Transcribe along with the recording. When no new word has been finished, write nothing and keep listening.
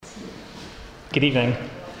Good evening.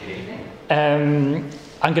 Good evening.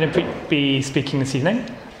 I'm going to be speaking this evening,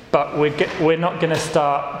 but we're not going to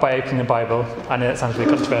start by opening the Bible. I know that sounds really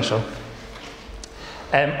controversial.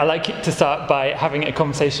 I like to start by having a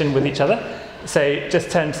conversation with each other. So just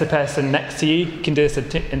turn to the person next to you. You can do this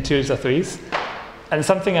in twos or threes. And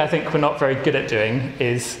something I think we're not very good at doing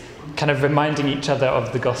is kind of reminding each other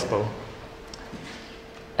of the gospel.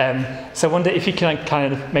 So I wonder if you can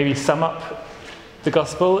kind of maybe sum up the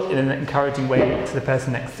gospel in an encouraging way to the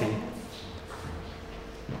person next to you.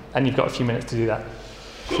 And you've got a few minutes to do that.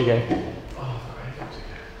 Here you go.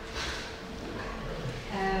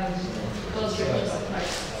 God's riches of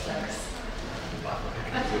Christ sucks.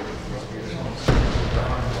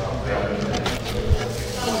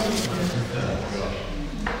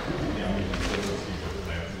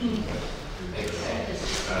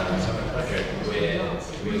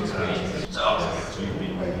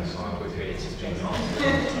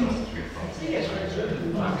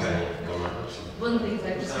 One of the things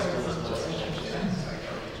I've discovered is when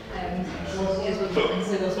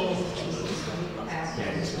so those ones of Jesus,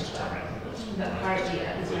 that hardly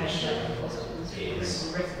at the time that the gospel was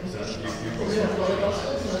written. So the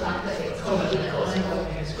gospel, so the fact that it's called the gospel,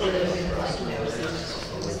 so that it was like,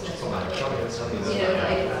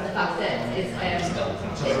 like the fact that it's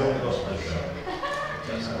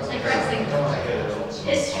digressing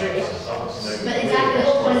history, but exactly the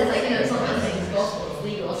whole point is like, it's not one thing, it's gospel, it's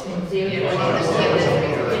legal, it's museum, the gospel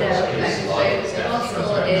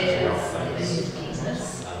is Jesus.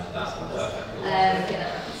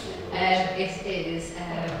 It is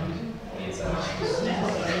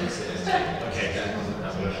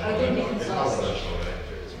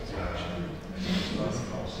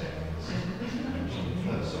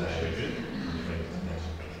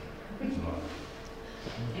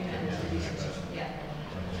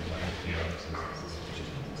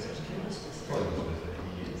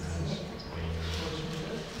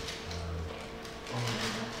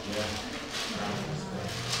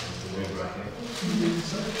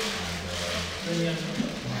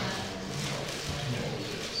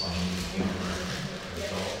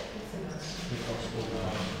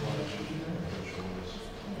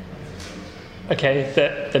Okay,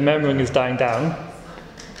 the murmuring is dying down.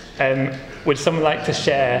 Would someone like to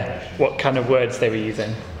share what kind of words they were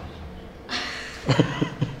using?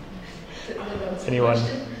 Anyone?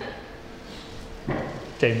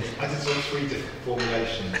 James? I did sort of 3 different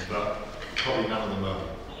formulations, but probably none of them are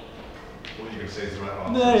what you're going to say is the right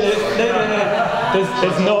answer. No.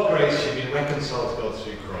 There's not. Grace, you've been reconciled to God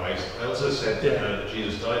through Christ. I also said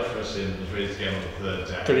Jesus died for our sins, was raised again on the 3rd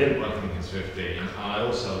day. Brilliant. 1 Corinthians 15. And I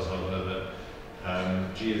also told her that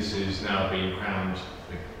Jesus is now being crowned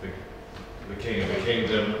the King of the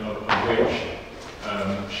Kingdom, of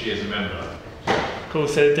which she is a member. Cool,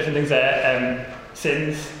 so different things there.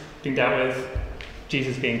 Sins being dealt with,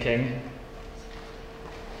 Jesus being king.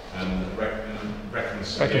 And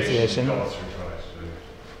reconciliation with God through Christ.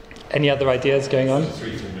 Any other ideas going on?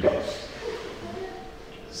 3 minutes.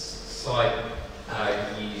 So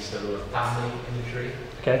I used a lot of family imagery.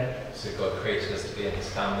 Okay. So God created us to be in his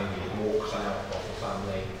family, we walk out of the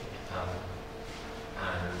family,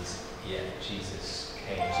 and Jesus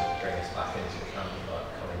came to bring us back into the family by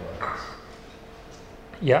coming with us.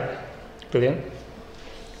 Yeah, brilliant.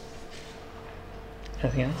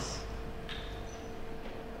 Anything else?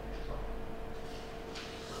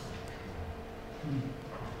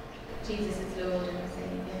 Jesus is Lord and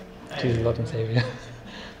Saviour. Jesus, Lord and Saviour.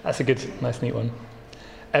 That's a good, nice, neat one.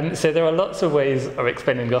 So there are lots of ways of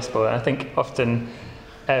explaining the gospel, and I think often,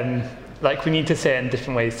 we need to say it in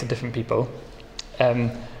different ways to different people.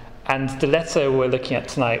 And the letter we're looking at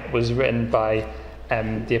tonight was written by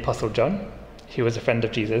the Apostle John, who was a friend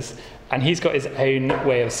of Jesus, and he's got his own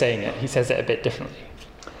way of saying it. He says it a bit differently.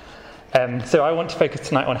 So I want to focus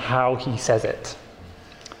tonight on how he says it,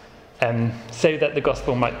 so that the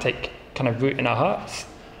gospel might take kind of root in our hearts,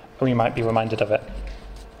 and we might be reminded of it.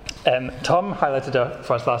 Tom highlighted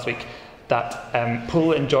for us last week that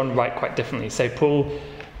Paul and John write quite differently. So Paul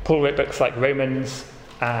wrote books like Romans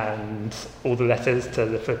and all the letters to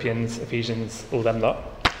the Philippians, Ephesians, all them lot.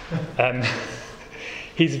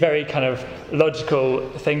 He's a very kind of logical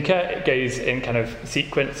thinker. It goes in kind of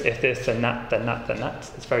sequence, if this, then that, then that, then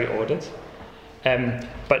that. It's very ordered.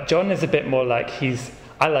 But John is a bit more like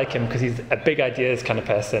I like him because he's a big ideas kind of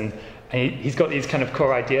person. And he's got these kind of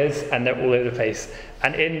core ideas, and they're all over the place.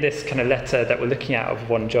 And in this kind of letter that we're looking at of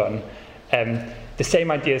 1 John, the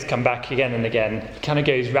same ideas come back again and again. It kind of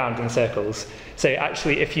goes round in circles. So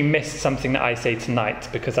actually, if you miss something that I say tonight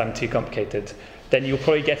because I'm too complicated, then you'll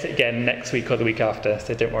probably get it again next week or the week after,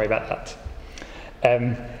 so don't worry about that.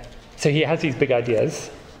 So he has these big ideas.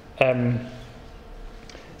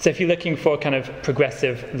 So if you're looking for a kind of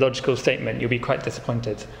progressive, logical statement, you'll be quite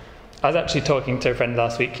disappointed. I was actually talking to a friend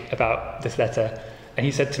last week about this letter, and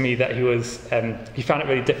he said to me that he found it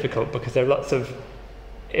really difficult because there are lots of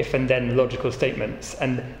if and then logical statements,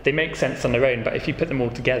 and they make sense on their own, but if you put them all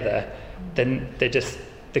together, then they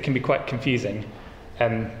can be quite confusing.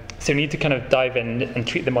 So you need to kind of dive in and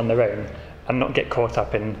treat them on their own and not get caught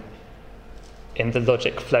up in the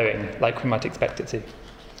logic flowing like we might expect it to.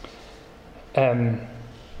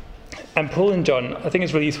 And Paul and John, I think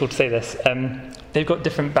it's really useful to say this, they've got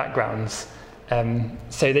different backgrounds.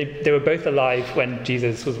 So they were both alive when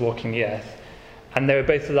Jesus was walking the earth, and they were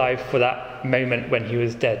both alive for that moment when he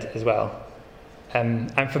was dead as well.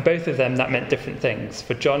 And for both of them, that meant different things.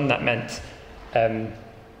 For John, that meant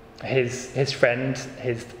his friend,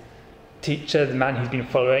 his teacher, the man he's been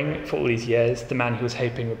following for all these years, the man he was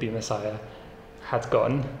hoping would be Messiah, had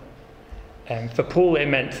gone. For Paul, it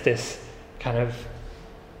meant this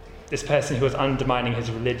person who was undermining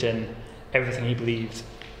his religion, everything he believed,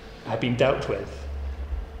 had been dealt with.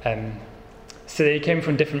 So they came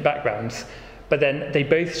from different backgrounds, but then they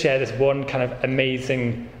both share this one kind of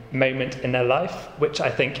amazing moment in their life, which I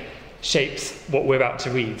think shapes what we're about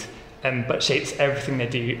to read, but shapes everything they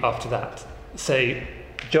do after that. So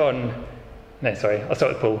I'll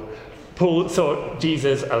start with Paul. Paul saw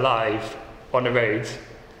Jesus alive on a road,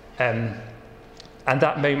 and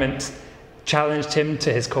that moment challenged him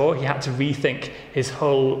to his core. He had to rethink his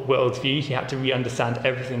whole worldview. He had to re-understand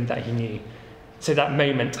everything that he knew. So that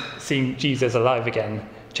moment, seeing Jesus alive again,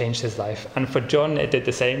 changed his life. And for John, it did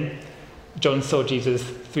the same. John saw Jesus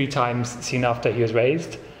 3 times soon after he was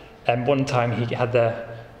raised, and one time he had the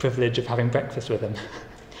privilege of having breakfast with him,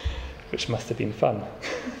 which must have been fun.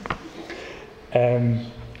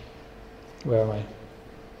 Where am I?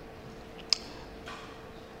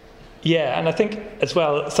 Yeah, and I think as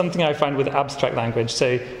well, something I find with abstract language,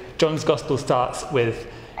 so John's Gospel starts with,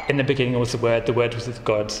 in the beginning was the Word was with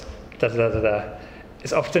God, da da da da.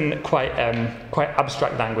 It's often quite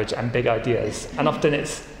abstract language and big ideas, and often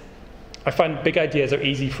I find big ideas are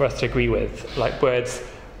easy for us to agree with, like words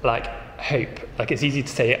like hope. Like it's easy to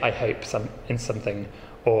say I hope in something,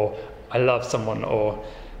 or I love someone, or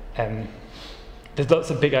there's lots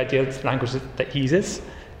of big ideas, language that he uses.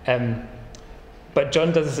 But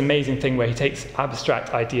John does this amazing thing where he takes abstract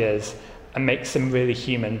ideas and makes them really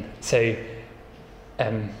human. So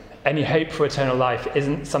any hope for eternal life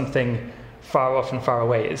isn't something far off and far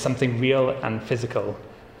away. It's something real and physical.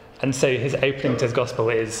 And so his opening to his gospel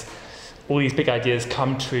is all these big ideas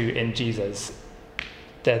come true in Jesus.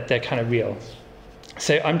 They're kind of real.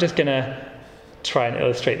 So I'm just going to try and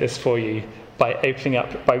illustrate this for you by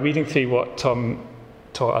reading through what Tom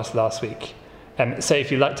taught us last week. So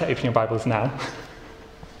if you'd like to open your Bibles now,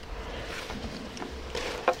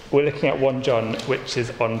 we're looking at 1 John, which is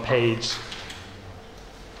on page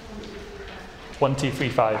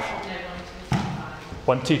 1235.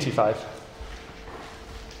 1225.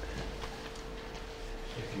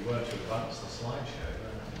 If you were to advance the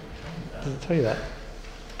slideshow, Does it tell you that?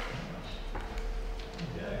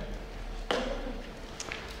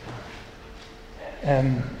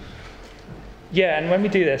 And when we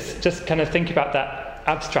do this, just kind of think about that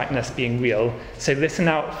abstractness being real. So listen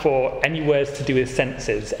out for any words to do with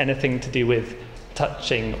senses, anything to do with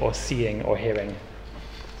touching or seeing or hearing.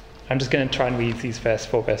 I'm just going to try and read these first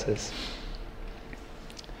 4 verses.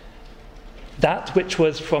 That which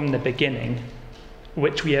was from the beginning,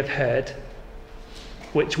 which we have heard,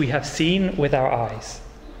 which we have seen with our eyes,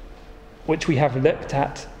 which we have looked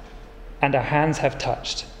at, and our hands have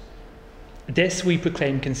touched. This we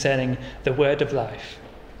proclaim concerning the word of life.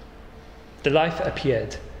 The life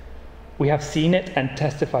appeared. We have seen it and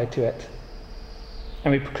testified to it.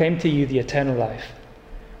 And we proclaim to you the eternal life,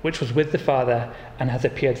 which was with the Father and has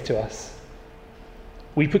appeared to us.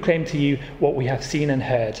 We proclaim to you what we have seen and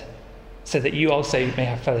heard, so that you also may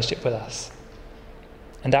have fellowship with us.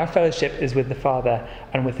 And our fellowship is with the Father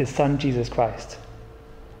and with his Son, Jesus Christ.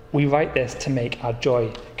 We write this to make our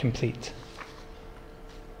joy complete.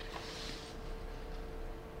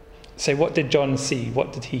 So what did John see?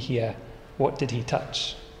 What did he hear? What did he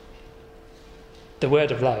touch? The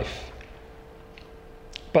word of life.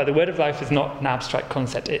 But the word of life is not an abstract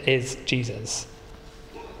concept, it is Jesus.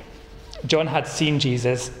 John had seen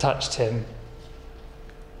Jesus, touched him,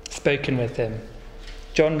 spoken with him.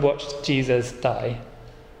 John watched Jesus die.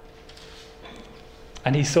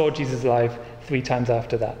 And he saw Jesus alive 3 times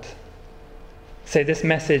after that. So this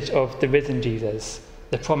message of the risen Jesus,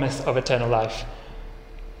 the promise of eternal life,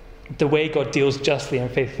 the way God deals justly and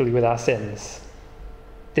faithfully with our sins,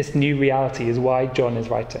 This new reality is why John is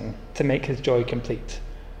writing, to make his joy complete.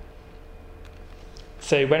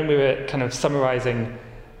 So when we were kind of summarising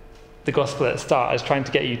the gospel at the start, I was trying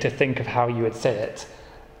to get you to think of how you would say it.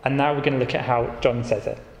 And now we're going to look at how John says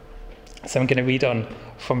it. So I'm going to read on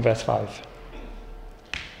from verse 5.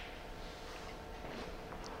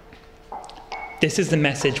 This is the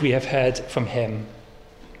message we have heard from him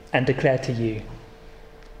and declare to you.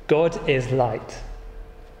 God is light.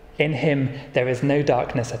 In him there is no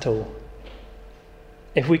darkness at all.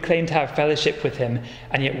 If we claim to have fellowship with him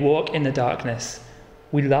and yet walk in the darkness,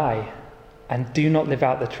 we lie and do not live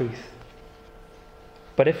out the truth.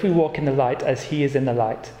 But if we walk in the light as he is in the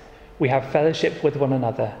light, we have fellowship with one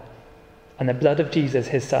another, and the blood of Jesus,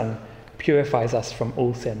 his Son, purifies us from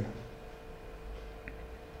all sin.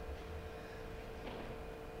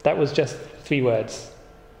 That was just 3 words.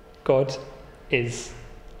 God is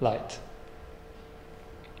light.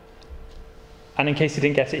 And in case you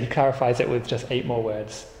didn't get it, he clarifies it with just 8 more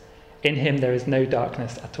words. In him there is no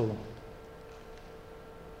darkness at all.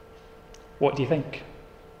 What do you think?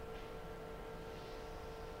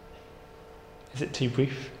 Is it too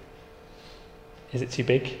brief? Is it too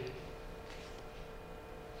big? Seems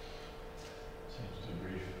too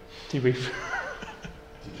brief. Too brief.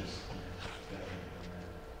 To just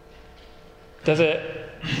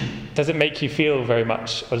Does it make you feel very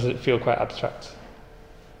much, or does it feel quite abstract?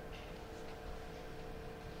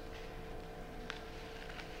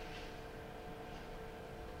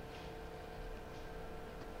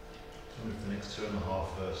 the next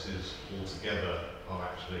 2.5 verses altogether are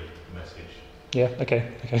actually the message. Yeah,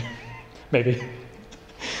 okay. Maybe.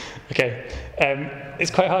 Okay.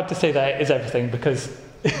 It's quite hard to say that it is everything because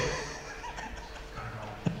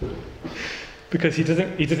he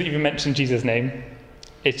doesn't even mention Jesus' name.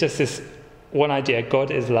 It's just this one idea,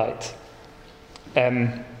 God is light.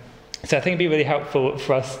 So I think it'd be really helpful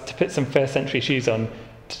for us to put some first century shoes on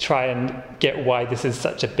to try and get why this is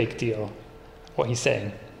such a big deal, what he's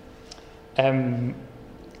saying. A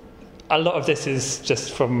lot of this is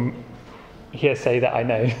just from hearsay that I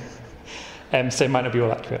know, so it might not be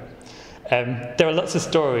all accurate. There are lots of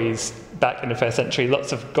stories back in the first century,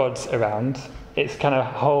 lots of gods around. It's kind of a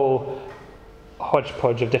whole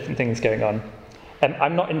hodgepodge of different things going on.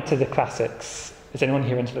 I'm not into the classics. Is anyone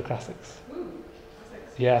here into the classics?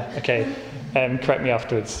 Yeah, okay. Correct me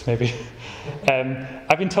afterwards, maybe.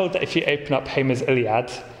 I've been told that if you open up Homer's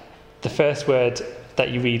Iliad, the first word that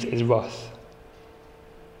you read is wrath.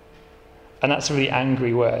 And that's a really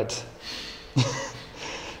angry word.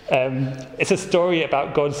 It's a story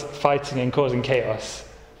about gods fighting and causing chaos.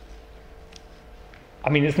 I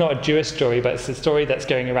mean, it's not a Jewish story, but it's a story that's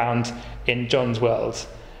going around in John's world.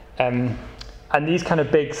 And these kind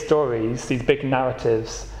of big stories, these big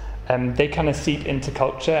narratives, they kind of seep into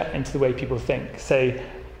culture, into the way people think. So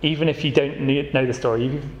even if you don't know the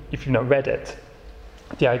story, if you've not read it,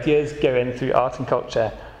 the ideas go in through art and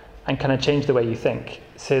culture and kind of change the way you think.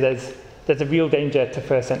 So there's a real danger to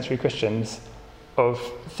first century Christians of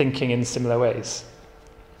thinking in similar ways.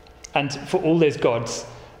 And for all those gods,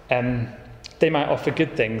 they might offer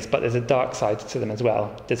good things, but there's a dark side to them as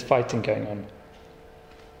well. There's fighting going on.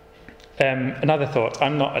 Another thought,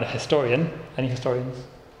 I'm not a historian. Any historians?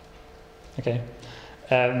 Okay.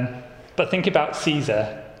 But think about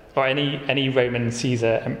Caesar, or any Roman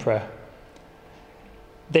Caesar emperor.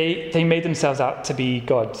 They made themselves out to be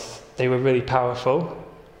gods. They were really powerful.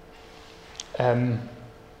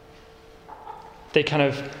 They kind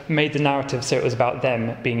of made the narrative so it was about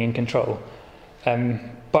them being in control.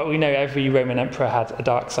 But we know every Roman emperor had a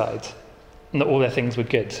dark side, and that all their things were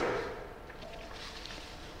good.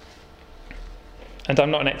 And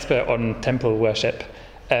I'm not an expert on temple worship,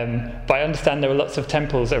 but I understand there were lots of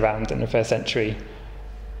temples around in the first century.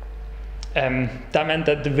 That meant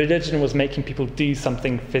that the religion was making people do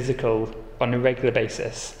something physical on a regular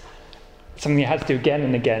basis, something you had to do again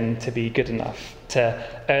and again to be good enough, to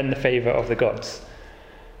earn the favour of the gods.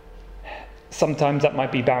 Sometimes that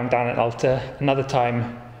might be bowing down at an altar, another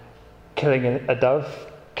time killing a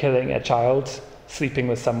dove, killing a child, sleeping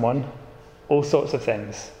with someone, all sorts of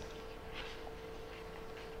things.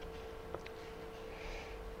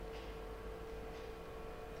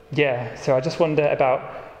 Yeah, so I just wonder about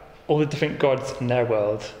all the different gods in their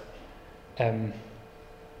world.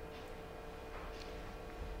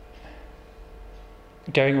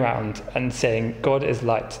 Going around and saying God is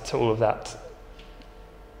light to all of that.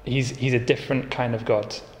 He's a different kind of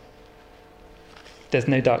God. There's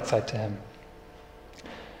no dark side to him.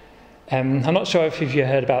 I'm not sure if you've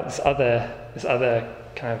heard about this other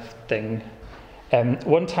kind of thing.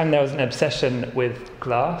 One time there was an obsession with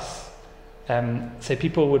glass. So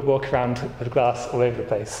people would walk around with glass all over the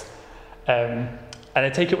place. And they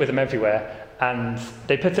take it with them everywhere. And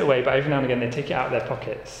they put it away, but every now and again they take it out of their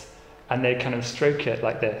pockets. And they kind of stroke it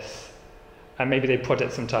like this. And maybe they prod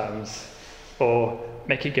it sometimes. Or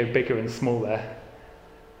make it go bigger and smaller.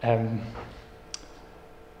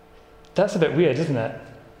 That's a bit weird, isn't it?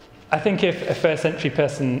 I think if a first century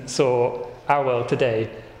person saw our world today,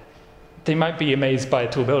 they might be amazed by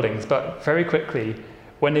tall buildings, but very quickly,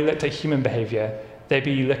 when they looked at human behaviour, they'd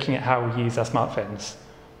be looking at how we use our smartphones.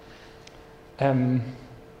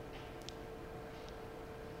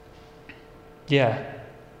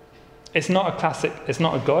 It's not a classic, it's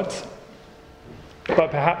not a god,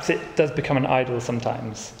 but perhaps it does become an idol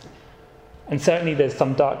sometimes. And certainly there's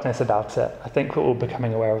some darkness about it. I think we're all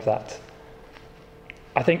becoming aware of that.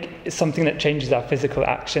 I think it's something that changes our physical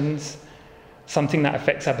actions, something that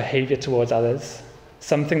affects our behaviour towards others,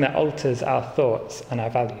 something that alters our thoughts and our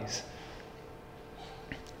values.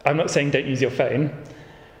 I'm not saying don't use your phone.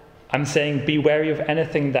 I'm saying be wary of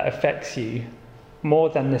anything that affects you more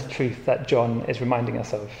than this truth that John is reminding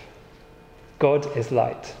us of. God is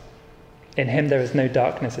light. In him there is no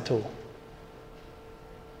darkness at all.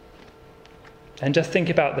 And just think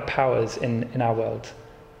about the powers in our world.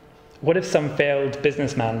 What if some failed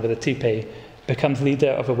businessman with a toupee becomes leader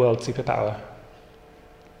of a world superpower?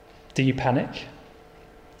 Do you panic?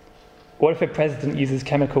 What if a president uses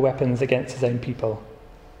chemical weapons against his own people?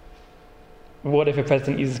 What if a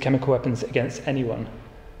president uses chemical weapons against anyone?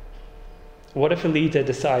 What if a leader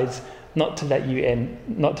decides not to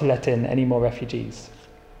let in any more refugees?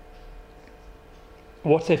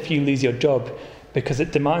 What if you lose your job because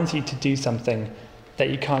it demands you to do something that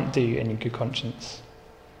you can't do in your good conscience?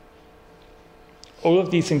 All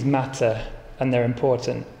of these things matter and they're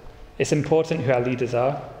important. It's important who our leaders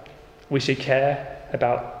are. We should care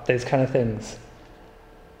about those kind of things.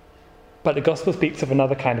 But the gospel speaks of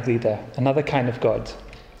another kind of leader, another kind of God.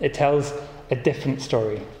 It tells a different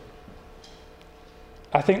story.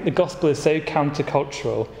 I think the gospel is so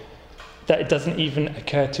countercultural that it doesn't even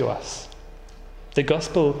occur to us. The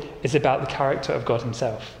gospel is about the character of God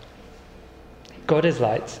himself. God is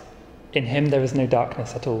light. In him there is no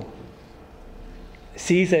darkness at all.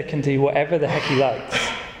 Caesar can do whatever the heck he likes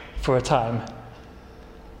for a time.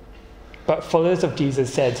 But followers of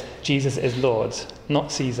Jesus said Jesus is Lord,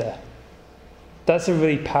 not Caesar. That's a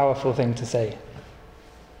really powerful thing to say.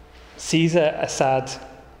 Caesar, Assad,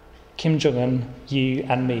 Kim Jong-un, you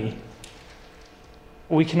and me.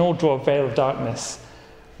 We can all draw a veil of darkness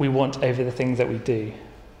we want over the things that we do.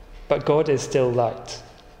 But God is still light,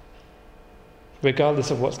 regardless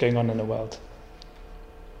of what's going on in the world.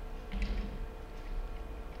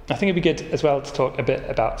 I think it'd be good as well to talk a bit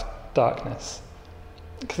about darkness.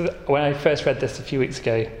 Because when I first read this a few weeks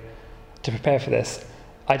ago, to prepare for this,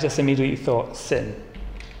 I just immediately thought sin.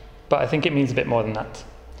 But I think it means a bit more than that.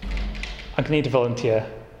 I'm going to need a volunteer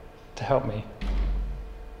to help me.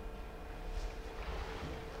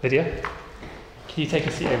 Lydia, can you take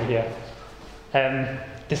a seat over here?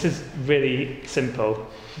 This is really simple,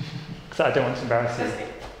 because I don't want to embarrass you.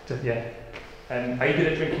 Are you good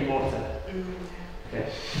at drinking water? Okay.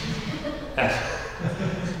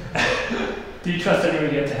 Do you trust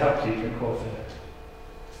anyone here to help you drink water?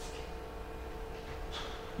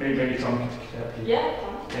 Maybe Tom can help you. Yeah,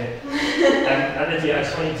 Tom. Okay. And Lydia, I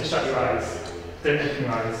just want you to shut your eyes. Don't open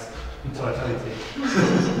your eyes until I tell you to.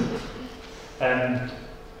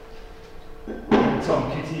 Tom,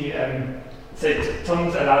 could you... so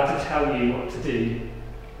Tom's allowed to tell you what to do,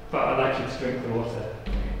 but I'd like you to drink the water.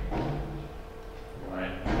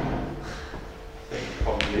 Right. I think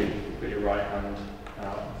probably put your right hand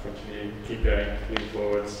out in front of you. Keep going, lean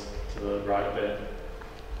forwards to the right bit.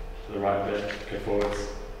 To the right bit, go forwards.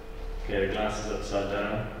 Okay, the glass is upside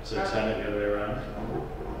down, so turn it the other way around.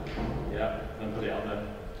 Yeah, then put it on there.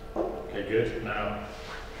 Okay, good. Now,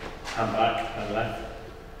 hand back and left.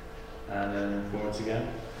 And then forwards again.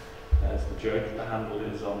 There's the jug. The handle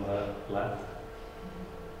is on the left.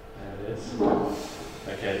 There it is.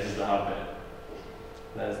 Okay, this is the hard bit.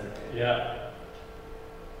 There's the... Yeah.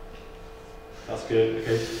 That's good.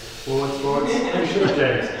 Okay. Forwards, forwards. I'm sure,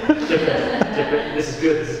 James. Tip it. This is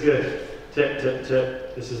good, this is good. Tip, tip,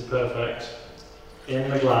 tip. This is perfect. In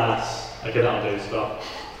the glass. Okay, that'll do. Stop.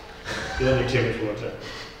 You don't need too much water.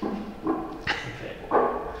 Okay. I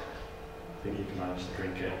think you can manage to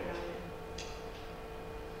drink it.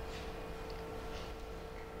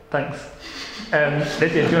 Thanks.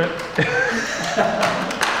 Lydia, do you want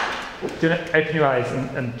to open your eyes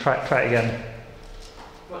and try it again?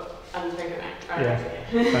 What? I'm drinking it. Yeah.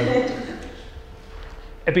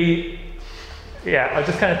 It'd be... Yeah, I was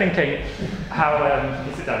just kind of thinking how...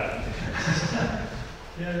 sit down.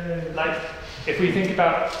 Like, if we think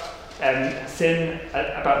about sin,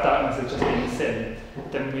 about darkness as just being sin,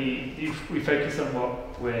 then we focus on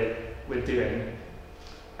what we're doing.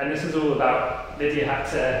 And this is all about Lydia had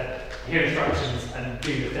to hear instructions and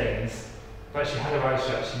do the things, but she had her eyes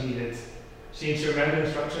shut. She needed to remember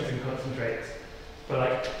instructions and concentrate. But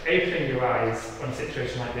like opening your eyes on a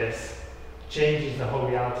situation like this changes the whole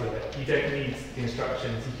reality of it. You don't need the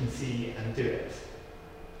instructions, you can see and do it.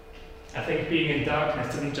 I think being in darkness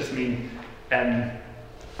doesn't just mean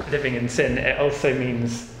living in sin, it also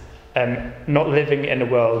means not living in a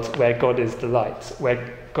world where God is the light,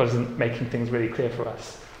 where God isn't making things really clear for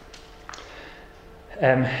us.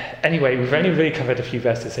 Anyway, we've only really covered a few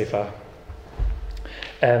verses so far.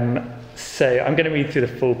 So I'm going to read through the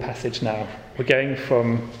full passage now. We're going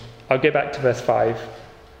I'll go back to verse 5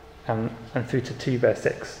 and through to 2 verse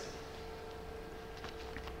 6.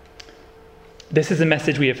 This is the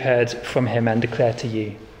message we have heard from him and declare to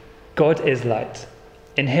you. God is light.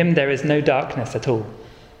 In him there is no darkness at all.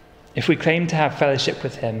 If we claim to have fellowship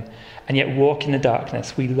with him and yet walk in the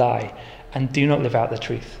darkness, we lie and do not live out the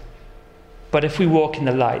truth. But if we walk in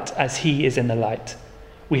the light as he is in the light,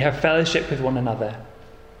 we have fellowship with one another,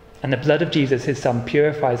 and the blood of Jesus, his son,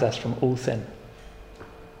 purifies us from all sin.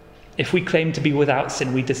 If we claim to be without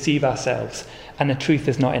sin, we deceive ourselves, and the truth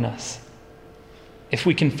is not in us. If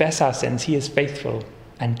we confess our sins, he is faithful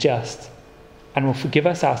and just, and will forgive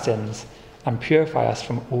us our sins and purify us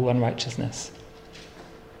from all unrighteousness.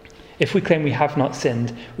 If we claim we have not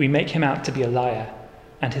sinned, we make him out to be a liar,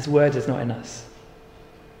 and his word is not in us.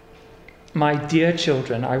 My dear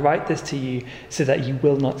children, I write this to you so that you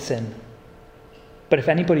will not sin. But if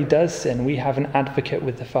anybody does sin, we have an advocate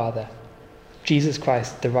with the Father, Jesus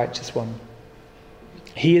Christ, the righteous one.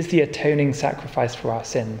 He is the atoning sacrifice for our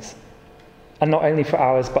sins, and not only for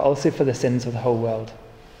ours, but also for the sins of the whole world.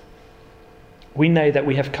 We know that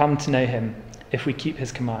we have come to know him if we keep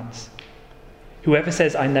his commands. Whoever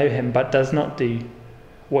says, I know him, but does not do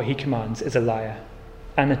what he commands is a liar,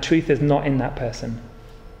 and the truth is not in that person.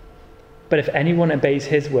 But if anyone obeys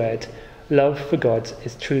his word, love for God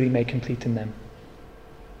is truly made complete in them.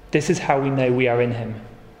 This is how we know we are in him.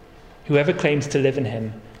 Whoever claims to live in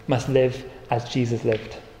him must live as Jesus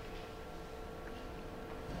lived.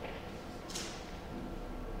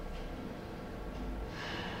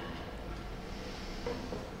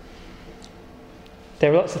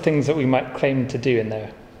 There are lots of things that we might claim to do in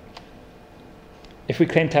there. If we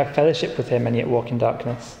claim to have fellowship with him and yet walk in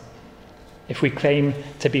darkness, if we claim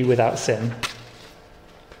to be without sin,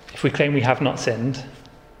 if we claim we have not sinned,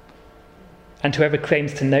 and whoever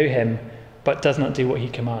claims to know him but does not do what he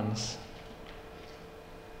commands.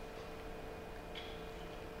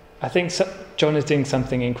 I think John is doing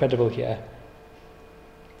something incredible here.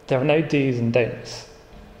 There are no do's and don'ts.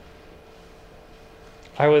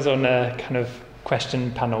 I was on a kind of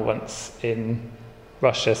question panel once in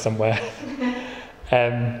Russia somewhere,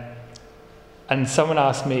 and someone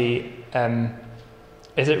asked me,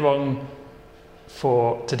 is it wrong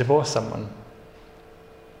to divorce someone?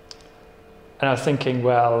 And I was thinking,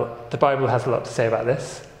 well, the Bible has a lot to say about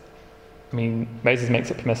this. I mean, Moses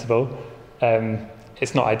makes it permissible.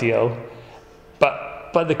 It's not ideal.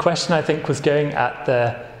 But the question, I think, was going at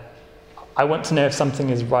I want to know if something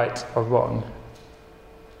is right or wrong.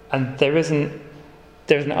 And there isn't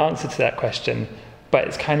an answer to that question, but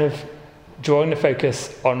it's kind of drawing the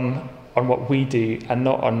focus on what we do and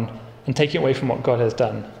not and taking it away from what God has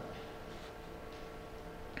done.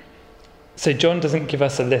 So John doesn't give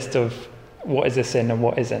us a list of what is a sin and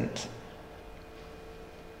what isn't.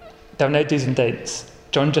 There are no do's and don'ts.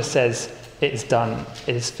 John just says, it is done,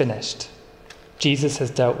 it is finished. Jesus has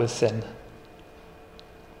dealt with sin.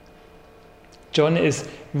 John is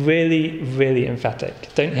really, really emphatic.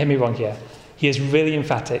 Don't hear me wrong here. He is really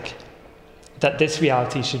emphatic that this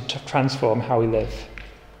reality should transform how we live.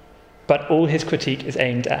 But all his critique is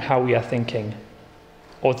aimed at how we are thinking,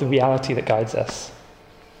 or the reality that guides us.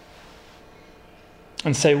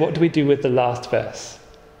 And so what do we do with the last verse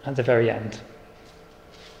at the very end?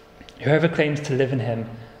 Whoever claims to live in him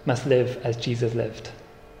must live as Jesus lived.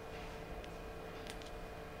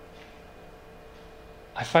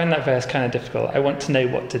 I find that verse kind of difficult. I want to know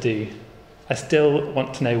what to do. I still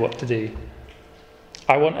want to know what to do.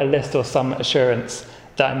 I want a list or some assurance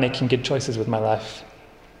that I'm making good choices with my life.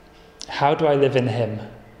 How do I live in him?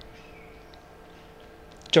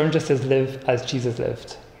 John just says live as Jesus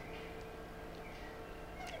lived.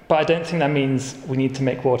 But I don't think that means we need to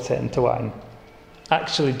make water into wine.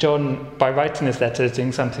 Actually, John, by writing this letter, is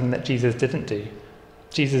doing something that Jesus didn't do.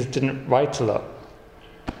 Jesus didn't write a lot.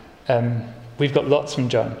 We've got lots from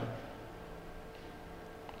John.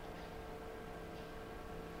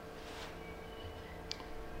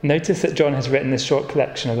 Notice that John has written this short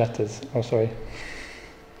collection of letters. Oh, sorry.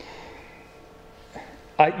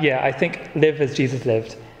 I think live as Jesus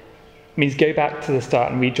lived means go back to the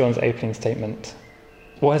start and read John's opening statement.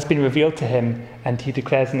 What has been revealed to him, and he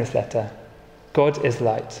declares in this letter, God is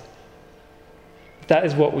light. That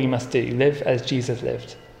is what we must do, live as Jesus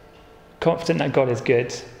lived. Confident that God is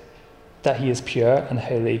good, that he is pure and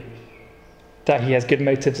holy, that he has good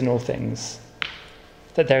motives in all things,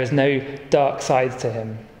 that there is no dark sides to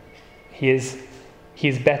him. He is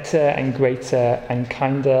better and greater and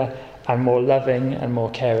kinder and more loving and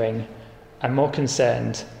more caring and more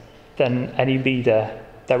concerned than any leader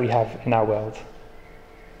that we have in our world.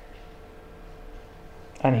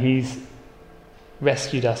 And he's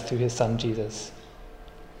rescued us through his son Jesus.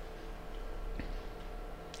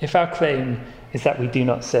 If our claim is that we do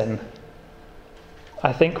not sin,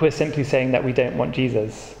 I think we're simply saying that we don't want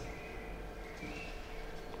Jesus.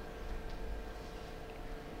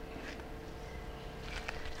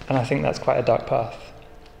 And I think that's quite a dark path.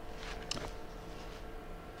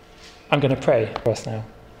 I'm going to pray for us now.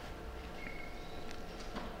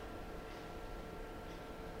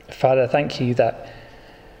 Father, thank you that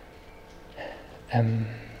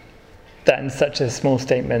in such a small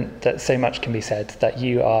statement that so much can be said, that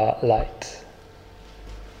you are light.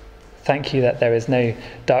 Thank you that there is no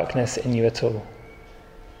darkness in you at all.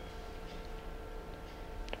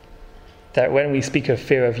 That when we speak of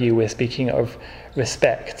fear of you, we're speaking of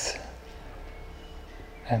respect.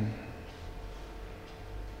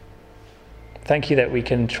 Thank you that we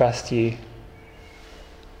can trust you.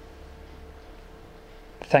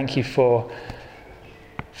 Thank you for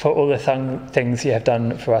all the things you have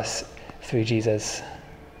done for us through Jesus.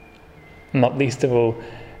 Not least of all,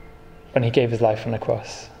 when he gave his life on the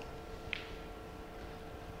cross.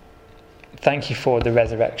 Thank you for the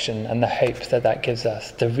resurrection and the hope that gives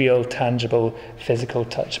us, the real, tangible, physical,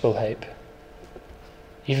 touchable hope.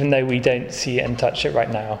 Even though we don't see it and touch it right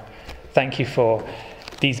now, thank you for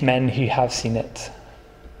these men who have seen it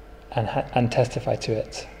and testify to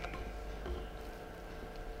it.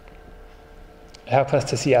 Help us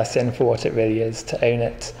to see our sin for what it really is, to own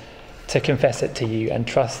it, to confess it to you, and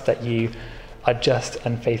trust that you are just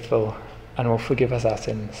and faithful and will forgive us our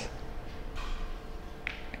sins.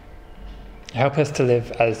 Help us to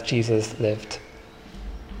live as Jesus lived,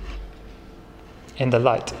 in the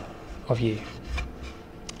light of you.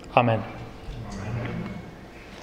 Amen.